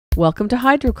Welcome to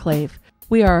Hydroclave.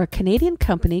 We are a Canadian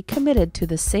company committed to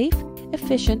the safe,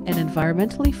 efficient, and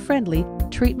environmentally friendly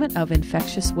treatment of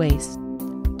infectious waste.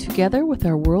 Together with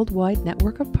our worldwide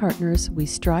network of partners, we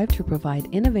strive to provide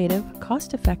innovative,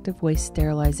 cost-effective waste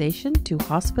sterilization to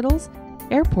hospitals,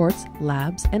 airports,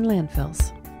 labs, and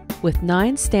landfills. With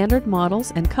 9 standard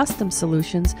models and custom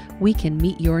solutions, we can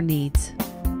meet your needs.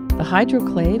 The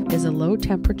Hydroclave is a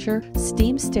low-temperature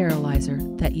steam sterilizer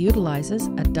that utilizes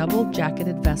a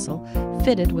double-jacketed vessel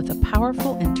fitted with a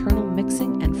powerful internal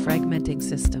mixing and fragmenting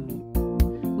system.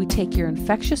 We take your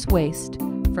infectious waste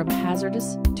from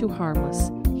hazardous to harmless.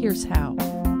 Here's how.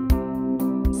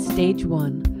 Stage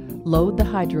 1. Load the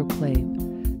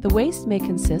Hydroclave. The waste may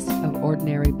consist of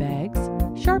ordinary bags,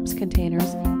 sharps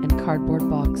containers, and cardboard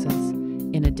boxes.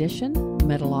 In addition,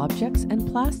 metal objects and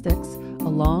plastics,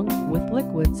 along with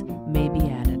liquids, may be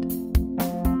added.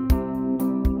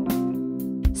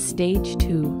 Stage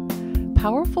 2.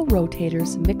 Powerful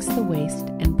rotators mix the waste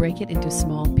and break it into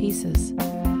small pieces.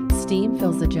 Steam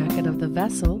fills the jacket of the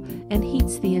vessel and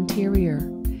heats the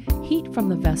interior. Heat from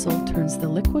the vessel turns the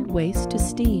liquid waste to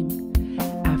steam.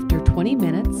 After 20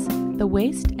 minutes, the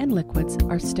waste and liquids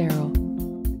are sterile.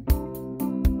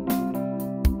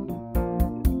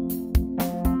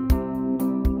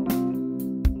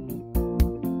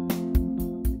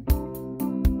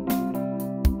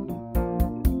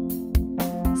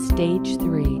 Stage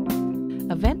 3.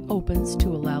 A vent opens to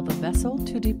allow the vessel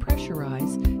to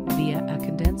depressurize via a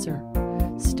condenser.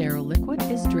 Sterile liquid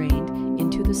is drained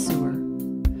into the sewer.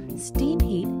 Steam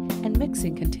heat and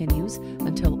mixing continues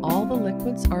until all the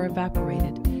liquids are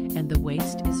evaporated and the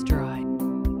waste is dry.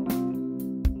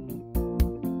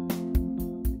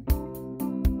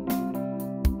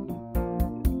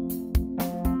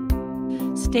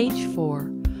 Stage 4.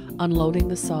 Unloading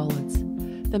the solids.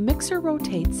 The mixer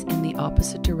rotates in the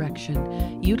opposite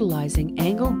direction, utilizing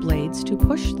angled blades to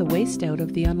push the waste out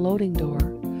of the unloading door.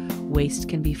 Waste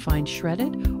can be fine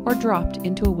shredded or dropped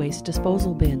into a waste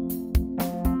disposal bin.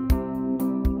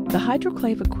 The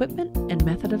Hydroclave equipment and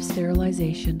method of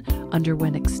sterilization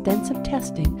underwent extensive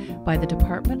testing by the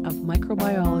Department of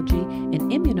Microbiology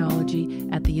and Immunology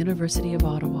at the University of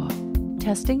Ottawa.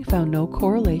 Testing found no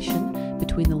correlation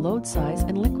between the load size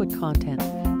and liquid content.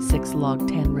 6 log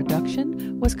 10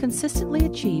 reduction was consistently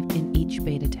achieved in each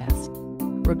beta test.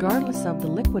 Regardless of the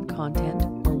liquid content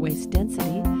or waste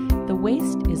density, the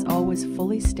waste is always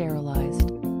fully sterilized.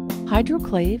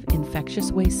 Hydroclave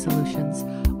Infectious Waste Solutions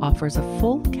offers a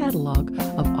full catalog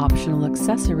of optional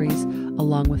accessories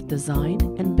along with design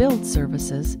and build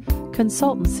services,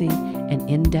 consultancy, and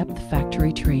in-depth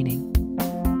factory training.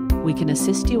 We can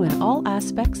assist you in all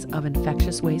aspects of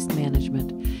infectious waste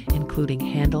management, including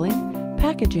handling,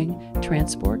 packaging,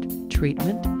 transport,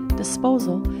 treatment,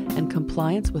 disposal, and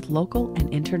compliance with local and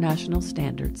international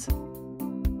standards.